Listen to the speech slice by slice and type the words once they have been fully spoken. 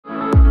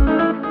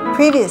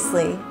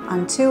Previously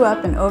on Two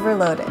Up and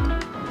Overloaded,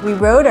 we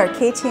rode our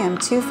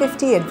KTM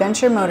 250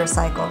 adventure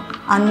motorcycle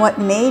on what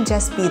may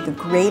just be the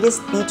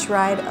greatest beach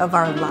ride of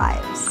our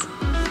lives.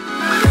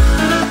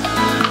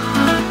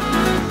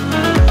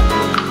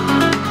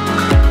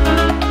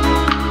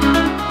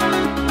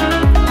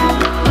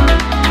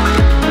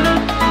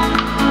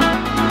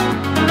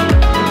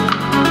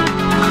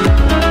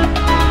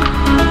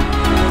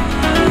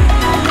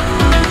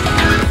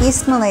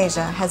 East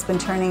Malaysia has been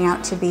turning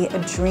out to be a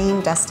dream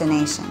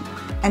destination,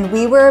 and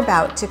we were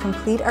about to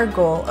complete our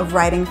goal of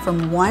riding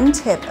from one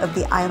tip of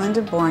the island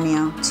of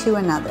Borneo to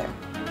another.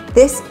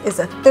 This is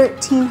a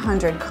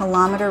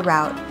 1,300-kilometer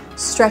route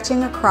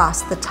stretching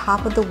across the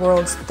top of the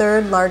world's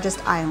third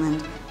largest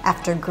island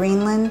after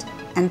Greenland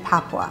and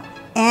Papua.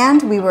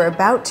 And we were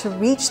about to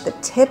reach the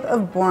tip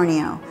of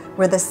Borneo,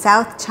 where the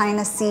South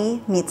China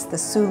Sea meets the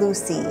Sulu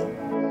Sea.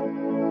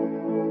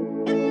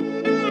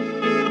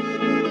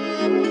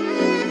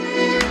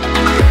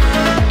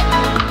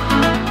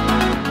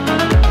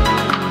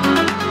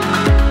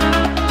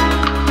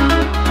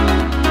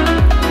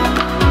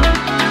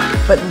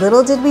 But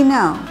little did we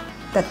know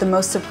that the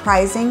most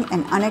surprising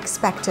and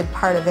unexpected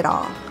part of it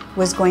all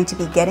was going to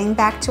be getting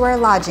back to our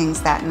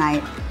lodgings that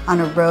night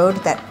on a road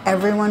that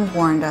everyone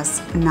warned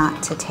us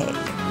not to take.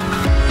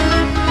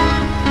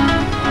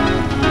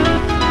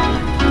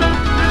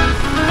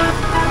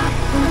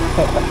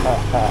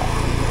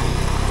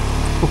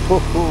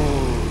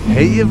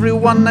 Hey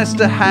everyone, nice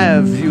to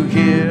have you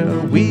here.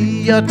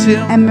 We are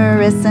Tim and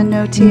Marissa,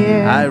 no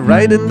tear. I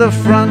ride in the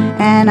front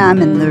and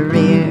I'm in the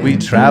rear. We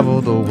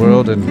travel the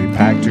world and we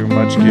pack too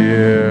much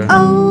gear.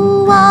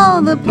 Oh,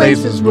 all the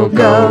places we'll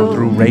go.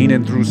 Through rain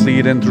and through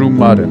sleet and through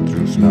mud and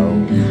through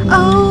snow.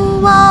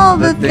 Oh, all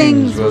the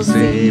things we'll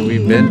see.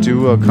 We've been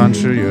to a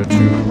country or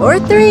two or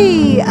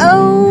three.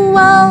 Oh,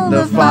 all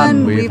the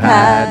fun we've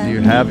had.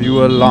 You have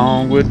you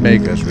along would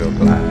make us real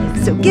glad.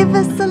 So give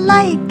us a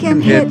like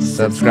and hit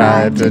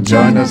subscribe to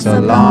join us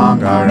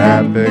along our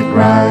epic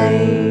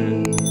ride.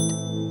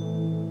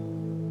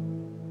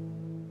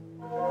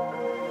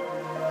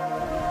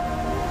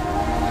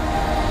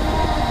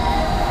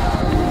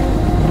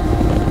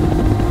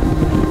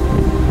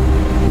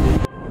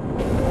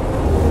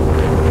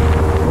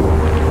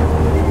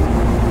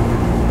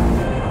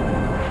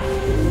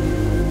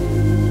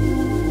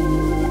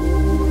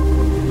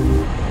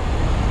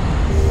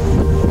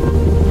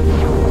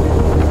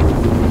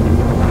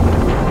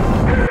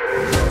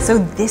 So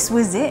this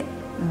was it.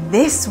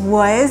 This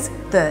was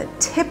the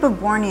tip of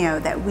Borneo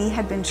that we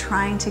had been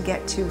trying to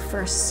get to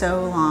for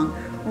so long,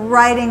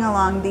 riding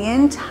along the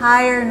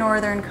entire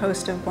northern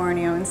coast of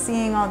Borneo and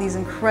seeing all these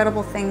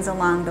incredible things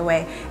along the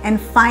way.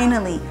 And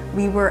finally,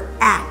 we were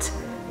at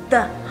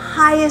the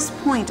highest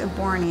point of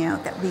Borneo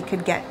that we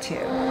could get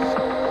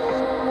to.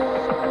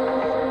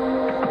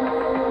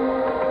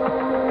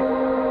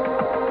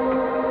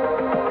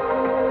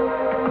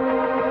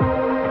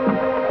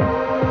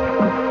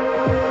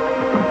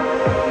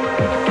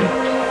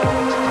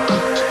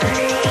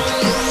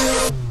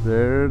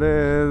 There it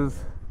is.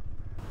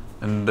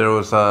 And there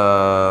was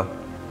a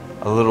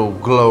little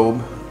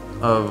globe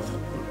of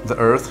the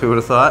earth, who would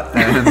have thought,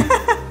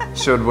 and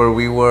showed where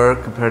we were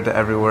compared to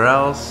everywhere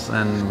else.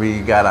 And we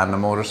got on the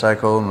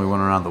motorcycle and we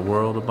went around the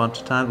world a bunch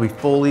of times. We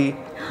fully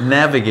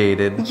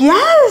navigated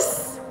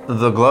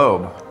the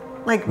globe.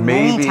 Like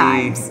many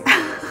times.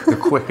 The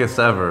quickest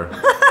ever.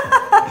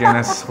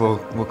 Guinness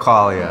will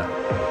call you.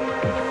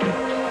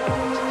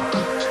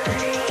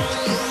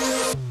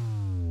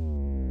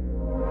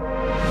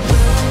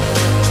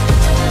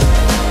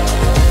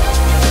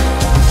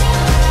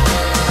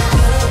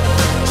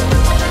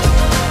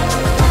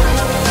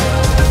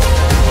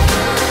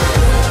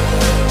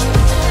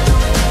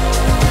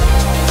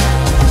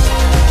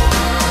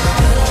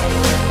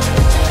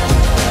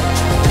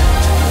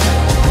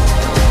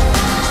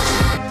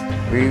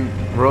 We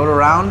rode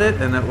around it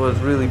and it was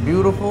really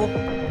beautiful.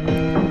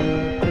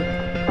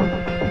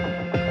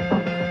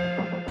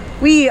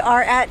 We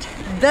are at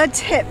the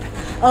tip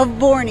of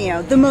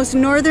Borneo, the most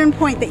northern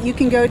point that you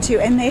can go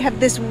to, and they have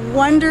this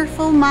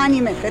wonderful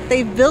monument that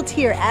they've built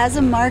here as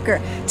a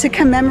marker to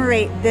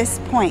commemorate this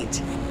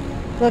point.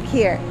 Look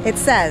here, it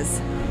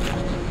says,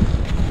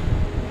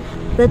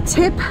 the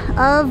tip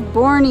of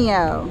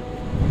Borneo.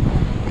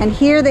 And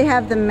here they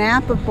have the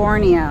map of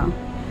Borneo.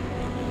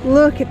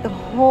 Look at the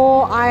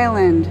whole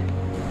island.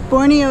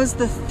 Borneo is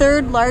the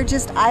third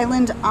largest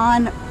island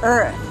on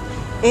Earth.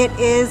 It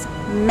is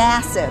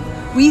massive.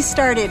 We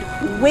started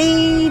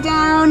way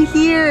down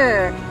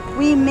here.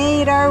 We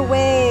made our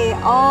way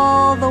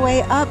all the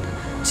way up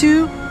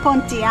to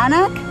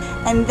Pontianak,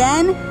 and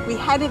then we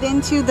headed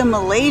into the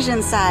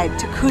Malaysian side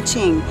to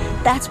Kuching.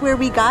 That's where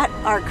we got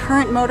our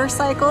current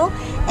motorcycle,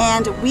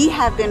 and we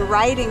have been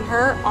riding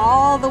her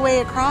all the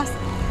way across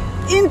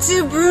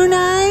into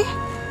Brunei,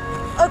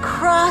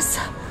 across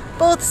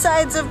both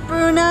sides of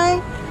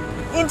Brunei,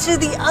 into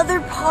the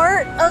other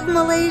part of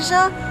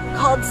Malaysia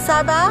called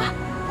Sabah,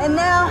 and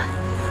now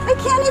I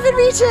can't even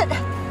reach it.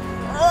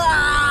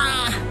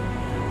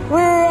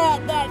 We're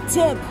at that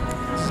tip.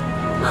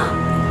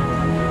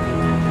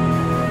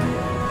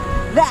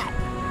 That,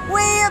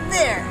 way up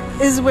there,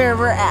 is where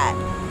we're at.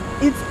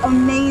 It's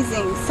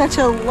amazing. Such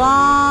a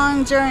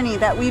long journey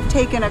that we've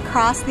taken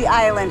across the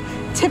island,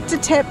 tip to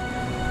tip,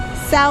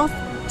 south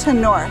to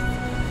north,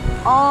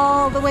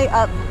 all the way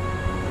up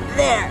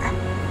there.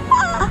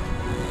 Ah,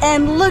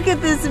 and look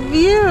at this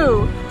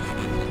view.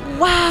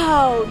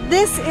 Wow,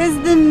 this is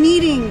the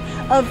meeting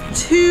of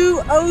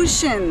two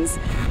oceans.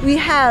 We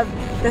have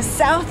the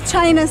South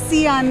China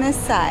Sea on this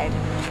side,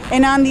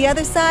 and on the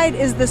other side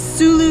is the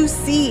Sulu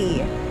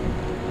Sea.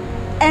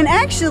 And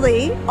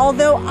actually,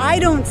 although I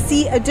don't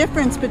see a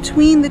difference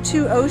between the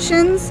two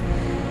oceans,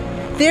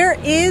 there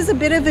is a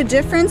bit of a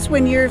difference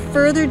when you're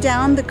further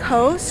down the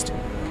coast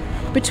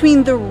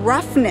between the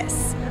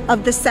roughness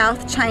of the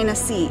South China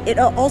Sea. It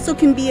also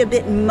can be a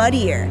bit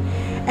muddier.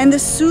 And the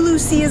Sulu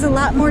Sea is a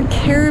lot more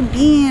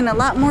Caribbean, a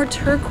lot more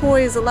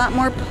turquoise, a lot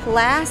more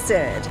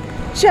placid.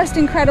 Just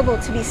incredible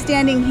to be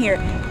standing here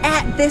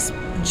at this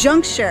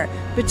juncture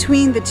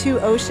between the two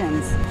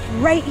oceans.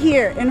 Right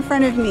here in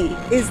front of me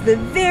is the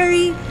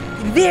very,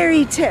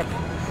 very tip.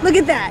 Look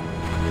at that.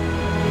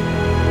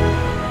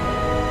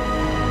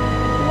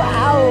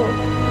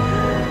 Wow.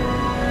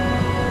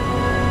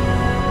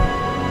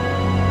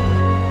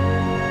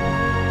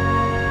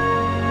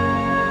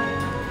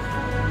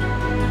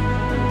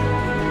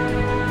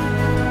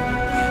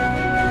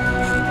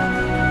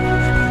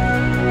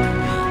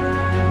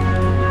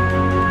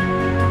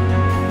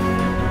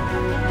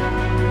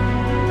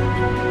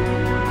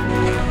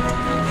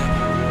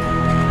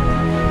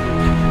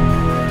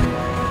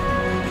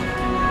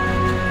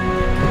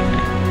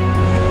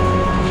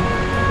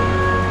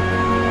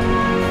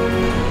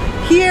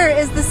 Here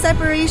is the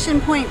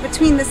separation point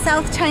between the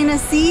South China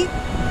Sea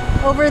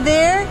over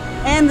there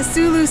and the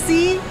Sulu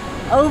Sea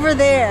over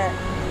there.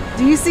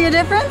 Do you see a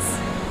difference?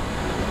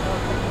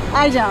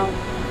 I don't,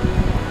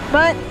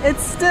 but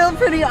it's still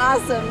pretty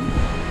awesome.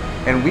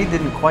 And we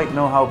didn't quite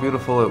know how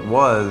beautiful it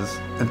was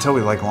until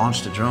we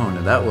launched a drone,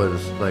 and that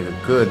was like a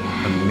good,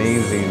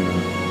 amazing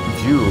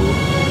view.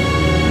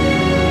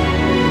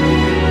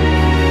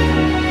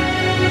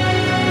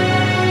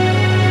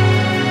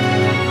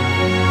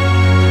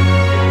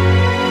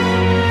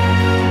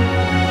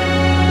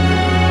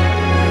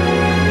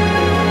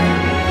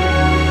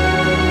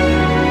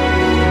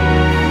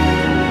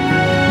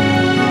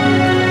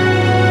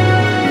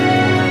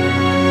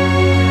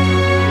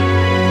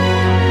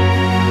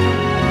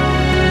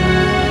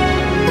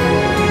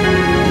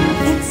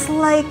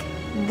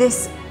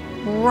 This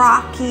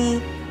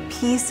rocky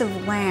piece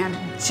of land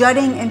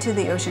jutting into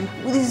the ocean,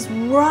 with these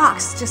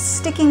rocks just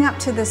sticking up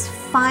to this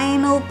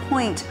final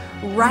point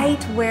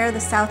right where the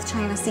South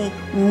China Sea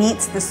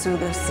meets the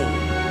Sulu Sea.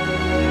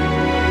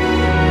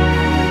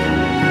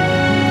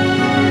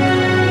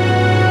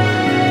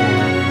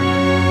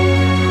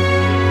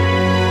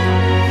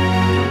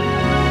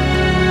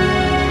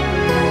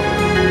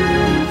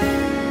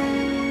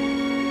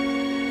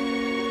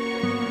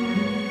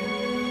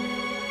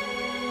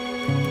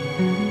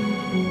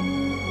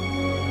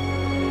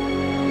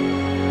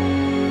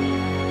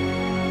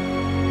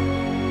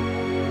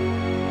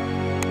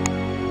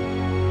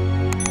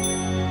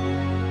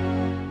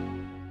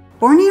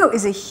 Borneo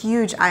is a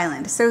huge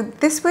island, so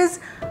this was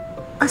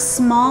a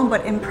small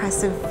but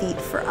impressive feat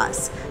for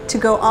us to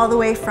go all the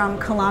way from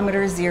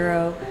kilometer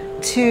 0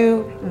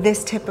 to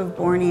this tip of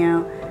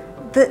Borneo.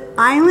 The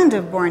island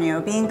of Borneo,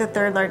 being the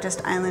third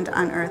largest island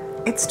on Earth,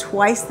 it's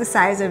twice the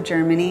size of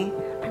Germany.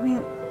 I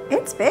mean,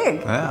 it's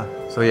big. Yeah.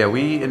 So yeah,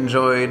 we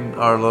enjoyed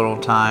our little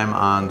time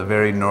on the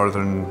very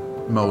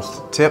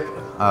northernmost tip.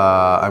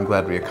 I'm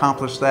glad we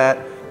accomplished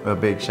that. A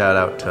big shout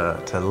out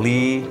to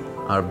Lee,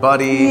 our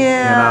buddy.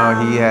 Yeah.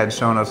 You know, he had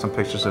shown us some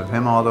pictures of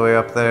him all the way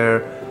up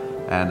there.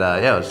 And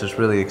yeah, it was just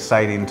really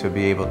exciting to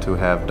be able to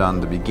have done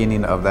the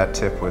beginning of that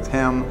tip with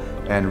him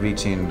and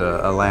reaching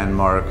a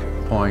landmark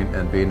point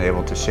and being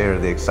able to share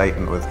the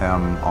excitement with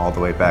him all the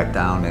way back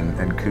down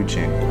in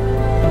Kuching.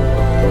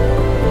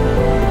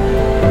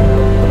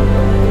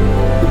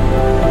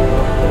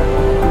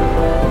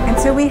 And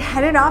so we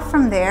headed off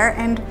from there,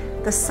 and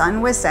the sun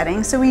was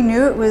setting, so we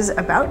knew it was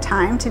about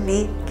time to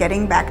be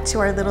getting back to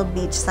our little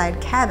beachside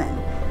cabin.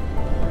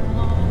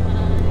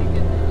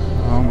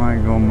 Oh my,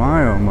 oh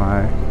my, oh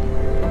my.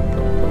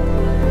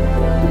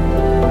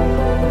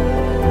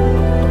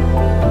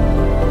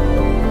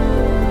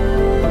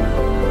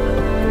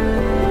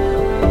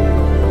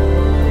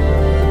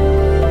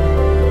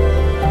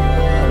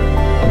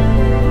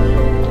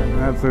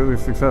 Absolutely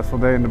successful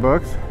day in the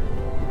books.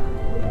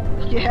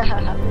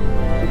 Yeah.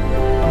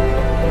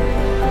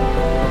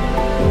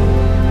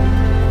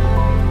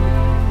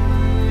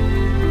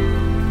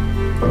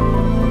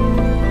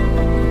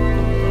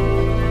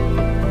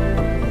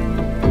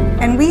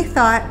 And we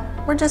thought,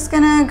 we're just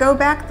gonna go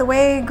back the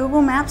way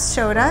Google Maps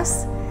showed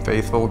us.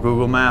 Faithful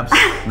Google Maps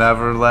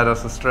never led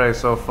us astray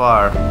so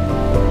far.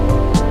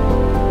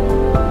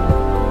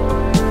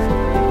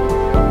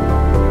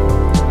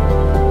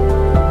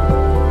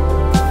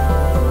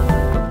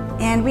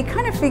 And we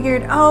kind of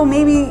figured, oh,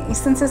 maybe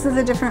since this is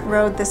a different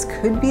road, this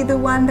could be the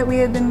one that we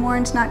had been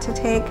warned not to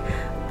take.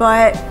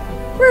 But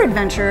we're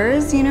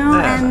adventurers, you know,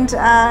 Yeah.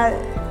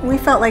 and we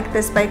felt like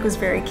this bike was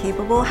very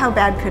capable. How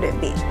bad could it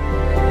be?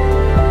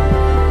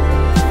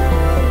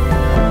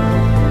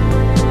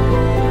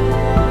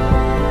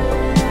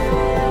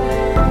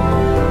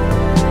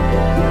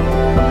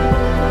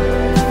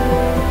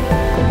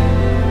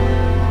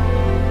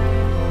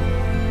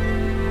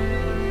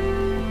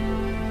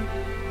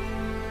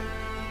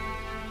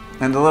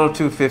 And the little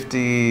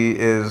 250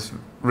 is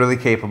really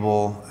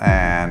capable,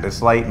 and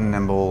it's light and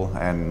nimble,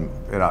 and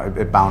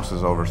it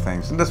bounces over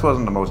things. And this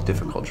wasn't the most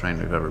difficult train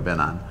we've ever been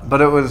on,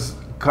 but it was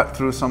cut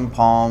through some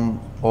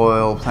palm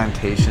oil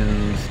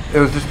plantations. It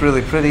was just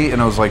really pretty,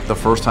 and it was like the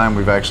first time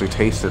we've actually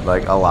tasted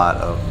like a lot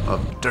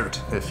of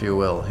dirt, if you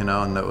will, you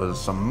know. And there was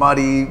some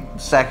muddy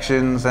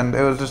sections, and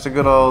it was just a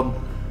good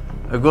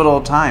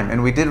old time.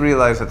 And we did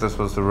realize that this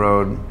was the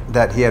road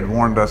that he had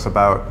warned us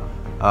about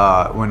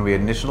when we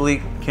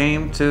initially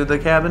came to the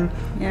cabin,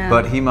 yeah.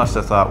 But he must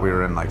have thought we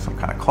were in like some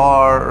kind of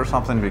car or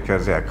something,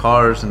 because yeah,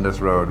 cars in this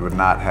road would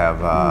not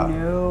have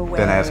No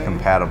been as way.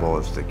 compatible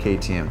as the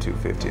KTM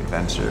 250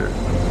 Adventure.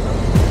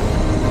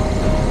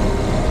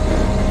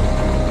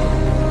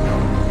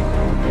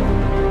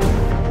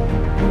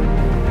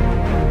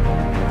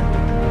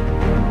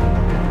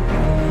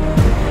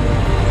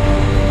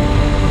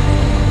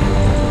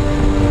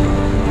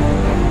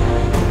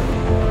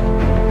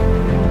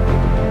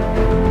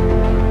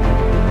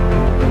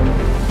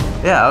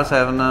 Yeah, I was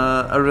having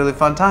a really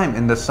fun time,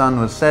 and the sun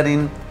was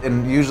setting.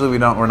 And usually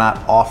we're not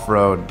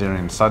off-road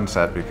during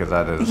sunset, because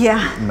that is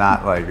Yeah.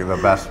 not like the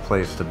best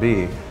place to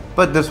be.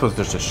 But this was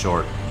just a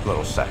short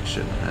little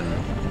section, and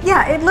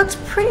Yeah, it looked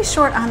pretty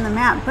short on the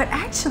map, but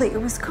actually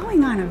it was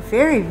going on a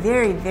very,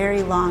 very,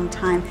 very long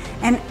time.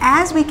 And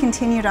as we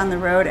continued on the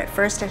road, at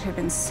first it had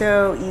been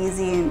so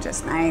easy and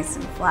just nice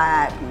and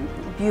flat and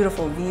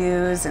beautiful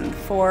views and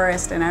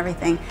forest and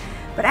everything.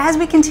 But as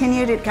we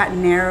continued, it got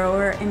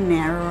narrower and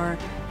narrower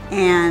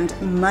and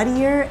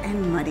muddier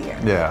and muddier.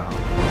 yeah.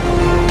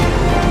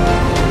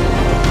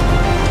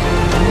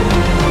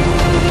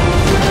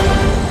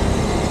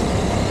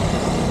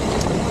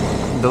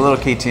 The little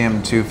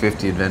KTM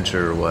 250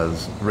 Adventure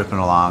was ripping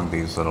along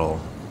this little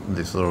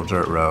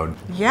dirt road.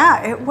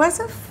 Yeah, it was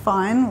a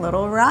fun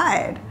little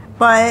ride.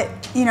 But,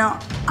 you know,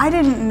 I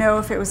didn't know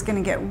if it was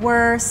gonna get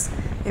worse.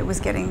 It was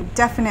getting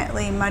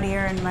definitely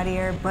muddier and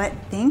muddier, but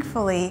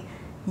thankfully,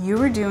 you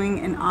were doing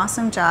an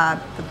awesome job.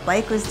 The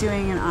bike was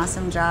doing an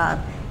awesome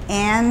job,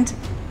 and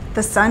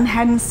the sun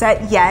hadn't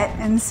set yet,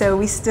 and so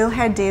we still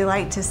had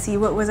daylight to see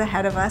what was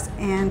ahead of us,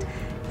 and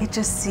it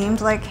just seemed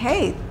like,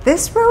 hey,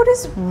 this road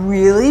is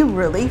really,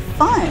 really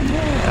fun.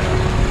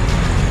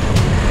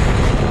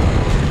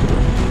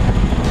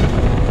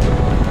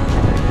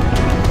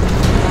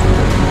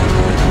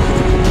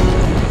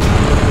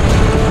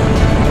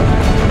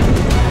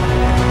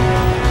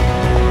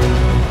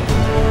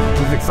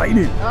 I was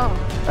excited.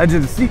 Oh. I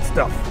did the seat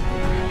stuff.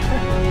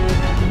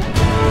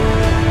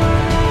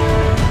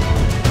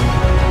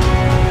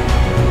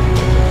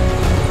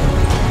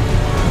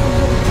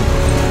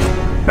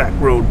 Back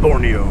road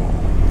Borneo.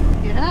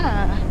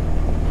 Yeah,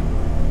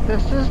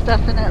 this is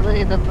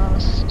definitely the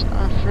most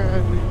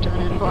off-road we've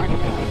done in Borneo.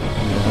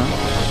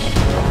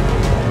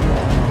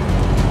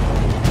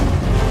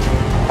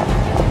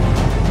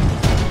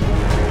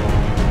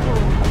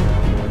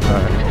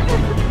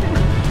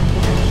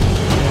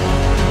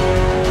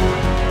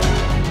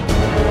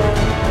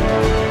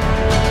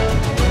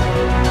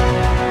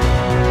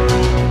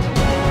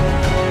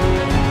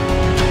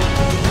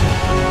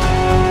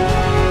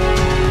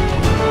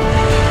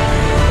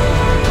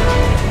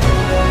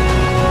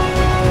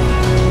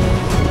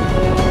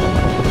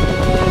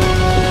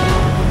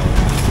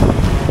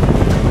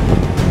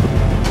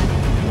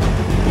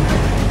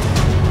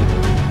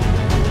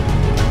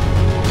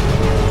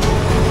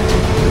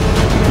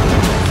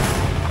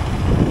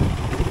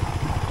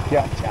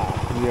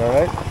 You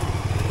alright?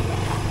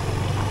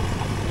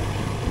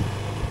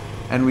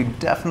 And we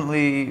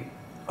definitely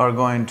are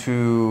going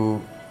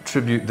to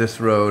tribute this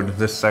road,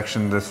 this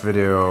section, this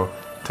video,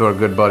 to our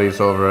good buddies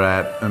over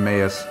at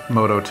Emmaus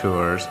Moto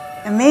Tours.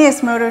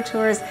 Emmaus Moto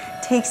Tours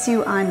takes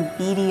you on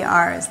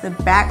BDRs, the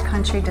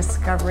backcountry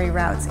discovery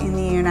routes in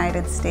the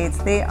United States.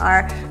 They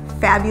are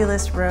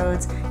fabulous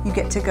roads. You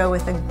get to go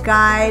with a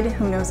guide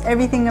who knows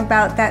everything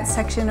about that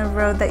section of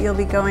road that you'll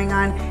be going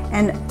on,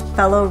 and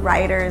fellow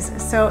riders.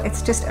 So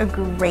it's just a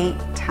great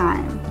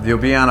time. You'll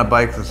be on a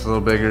bike that's a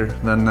little bigger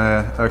than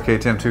our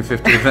KTM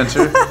 250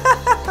 Adventure,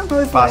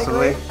 Most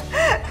possibly. likely.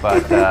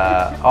 But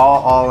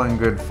all in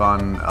good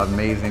fun,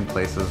 amazing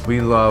places.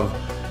 We love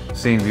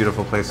seeing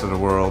beautiful places of the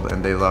world,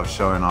 and they love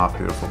showing off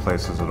beautiful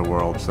places of the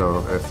world.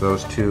 So if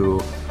those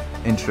two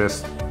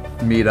interests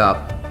meet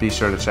up, be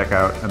sure to check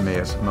out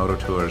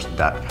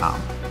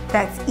EmmausMototours.com.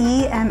 That's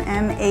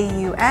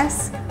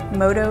EMMAUS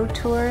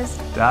Mototours.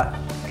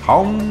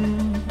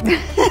 .com.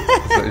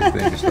 That's what you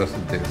think you're supposed to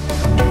do.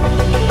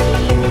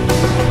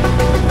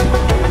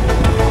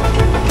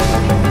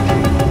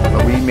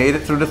 But we made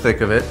it through the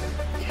thick of it.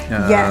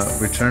 Yes.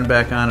 We turned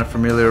back on a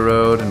familiar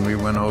road, and we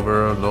went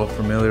over a little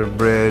familiar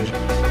bridge.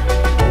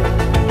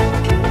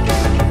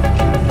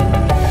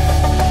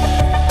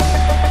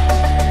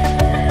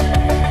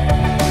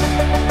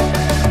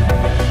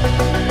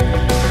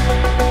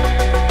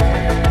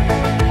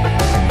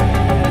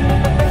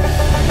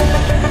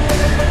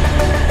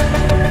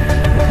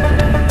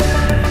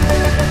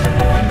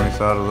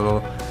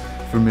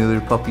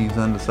 their puppies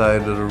on the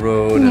side of the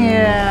road. And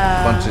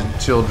Yeah. a bunch of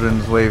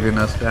children's waving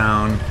us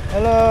down.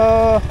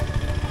 Hello.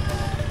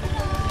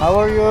 How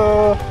are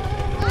you?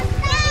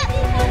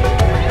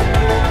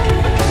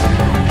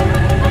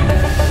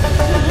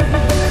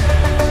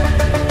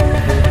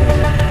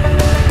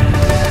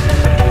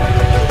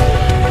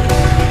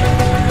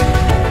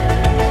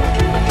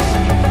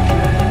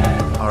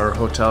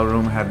 Hotel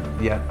room had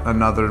yet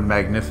another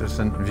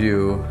magnificent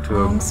view to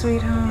Home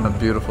sweet home. a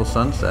beautiful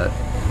sunset.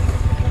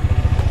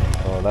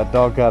 Oh, that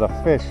dog got a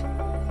fish.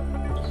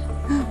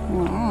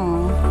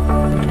 Wow.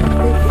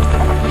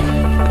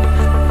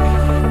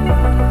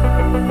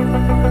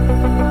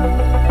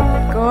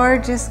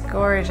 Gorgeous,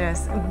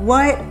 gorgeous.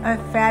 What a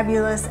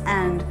fabulous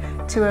end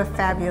to a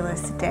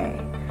fabulous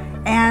day.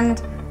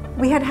 And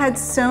we had had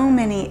so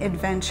many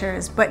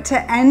adventures, but to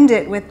end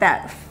it with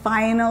that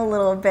final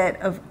little bit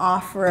of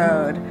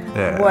off-road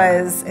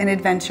was an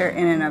adventure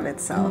in and of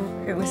itself.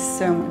 It was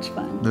so much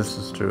fun. This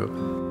is true.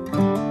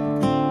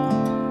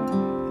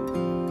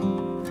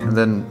 And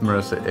then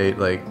Marissa ate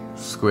like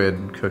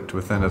squid cooked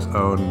within its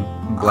own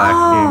black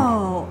ink.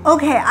 Oh,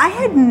 okay. I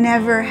had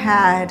never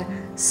had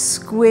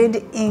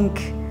squid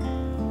ink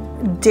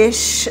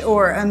dish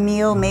or a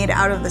meal made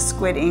out of the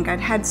squid ink. I'd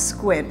had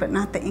squid, but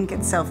not the ink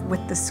itself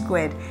with the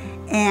squid.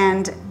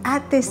 And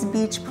at this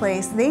beach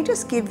place, they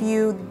just give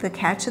you the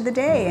catch of the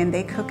day and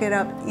they cook it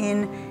up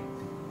in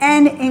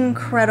an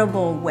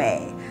incredible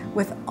way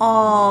with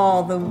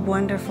all the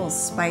wonderful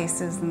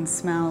spices and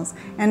smells.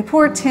 And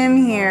poor Tim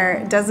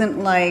here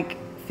doesn't like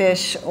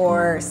fish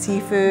or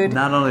seafood.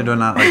 Not only do I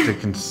not like to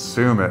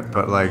consume it,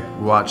 but like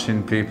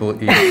watching people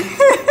eat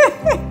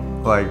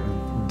like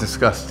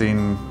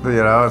disgusting,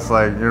 you know, it's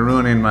like you're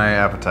ruining my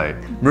appetite.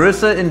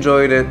 Marissa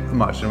enjoyed it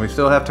much, and we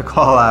still have to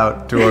call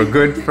out to our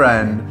good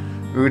friend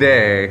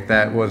Uday,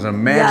 that was a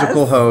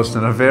magical host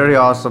and a very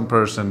awesome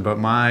person, but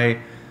my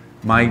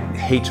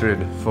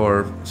hatred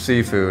for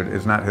seafood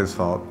is not his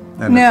fault.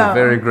 And it's a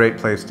very great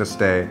place to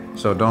stay,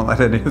 so don't let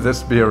any of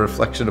this be a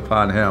reflection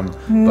upon him.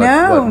 But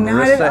no, what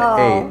not Marissa at all.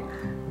 ate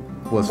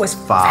was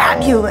foul.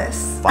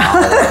 Fabulous.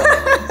 Foul.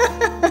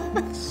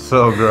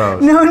 So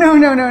gross.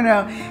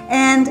 No.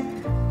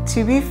 And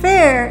to be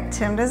fair,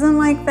 Tim doesn't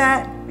like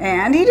that,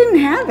 and he didn't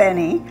have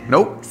any.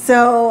 Nope.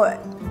 So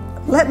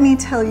let me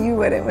tell you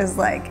what it was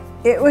like.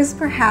 It was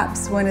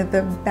perhaps one of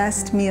the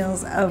best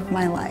meals of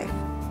my life.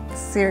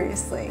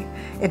 Seriously.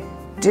 It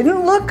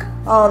didn't look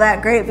all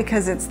that great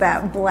because it's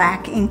that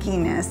black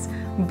inkiness,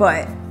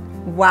 but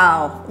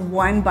wow,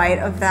 one bite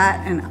of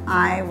that and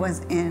I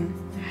was in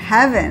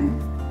heaven.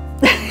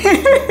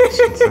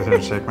 Sit here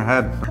and shake my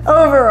head.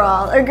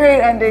 Overall, a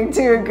great ending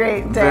to a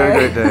great day.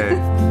 Very great day.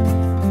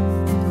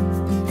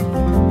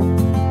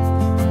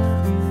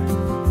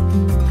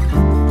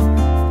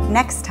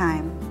 Next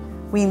time,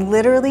 we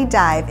literally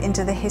dive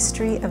into the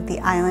history of the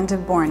island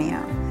of Borneo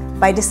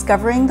by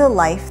discovering the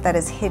life that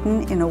is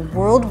hidden in a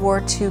World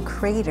War II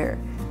crater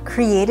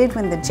created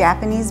when the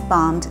Japanese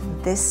bombed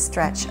this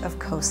stretch of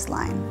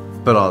coastline.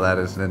 But all that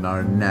is in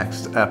our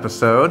next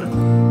episode.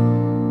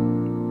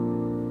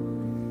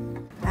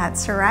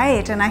 That's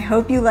right, and I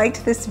hope you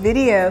liked this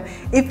video.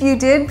 If you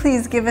did,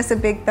 please give us a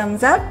big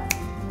thumbs up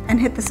and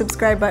hit the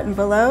subscribe button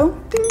below.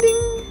 Ding ding.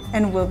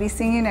 And we'll be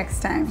seeing you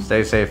next time.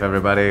 Stay safe,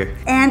 everybody.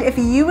 And if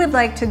you would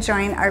like to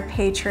join our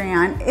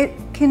Patreon, it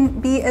can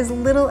be as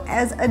little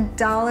as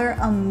 $1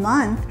 a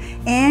month,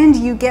 and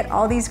you get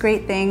all these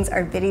great things,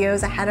 our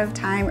videos ahead of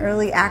time,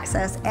 early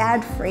access,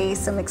 ad-free,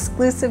 some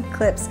exclusive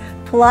clips,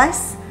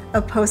 plus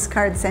a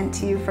postcard sent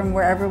to you from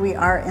wherever we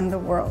are in the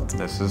world.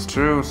 This is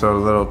true. So a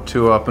little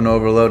 2-up and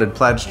overloaded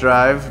pledge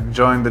drive.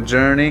 Join the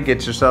journey.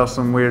 Get yourself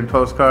some weird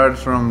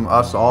postcards from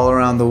us all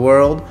around the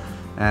world.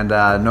 And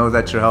know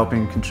that you're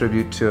helping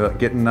contribute to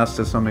getting us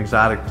to some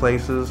exotic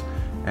places.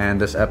 And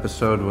this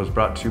episode was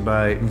brought to you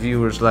by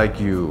viewers like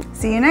you.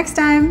 See you next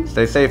time.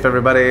 Stay safe,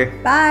 everybody.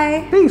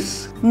 Bye.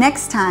 Peace.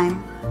 Next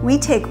time, we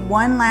take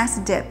one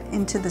last dip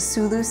into the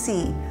Sulu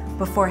Sea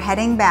before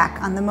heading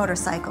back on the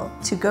motorcycle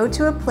to go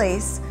to a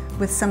place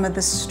with some of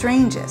the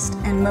strangest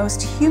and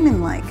most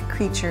human-like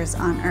creatures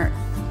on Earth.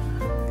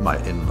 My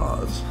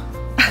in-laws.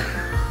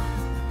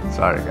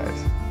 Sorry,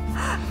 guys.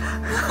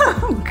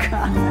 Oh,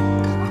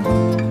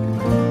 God.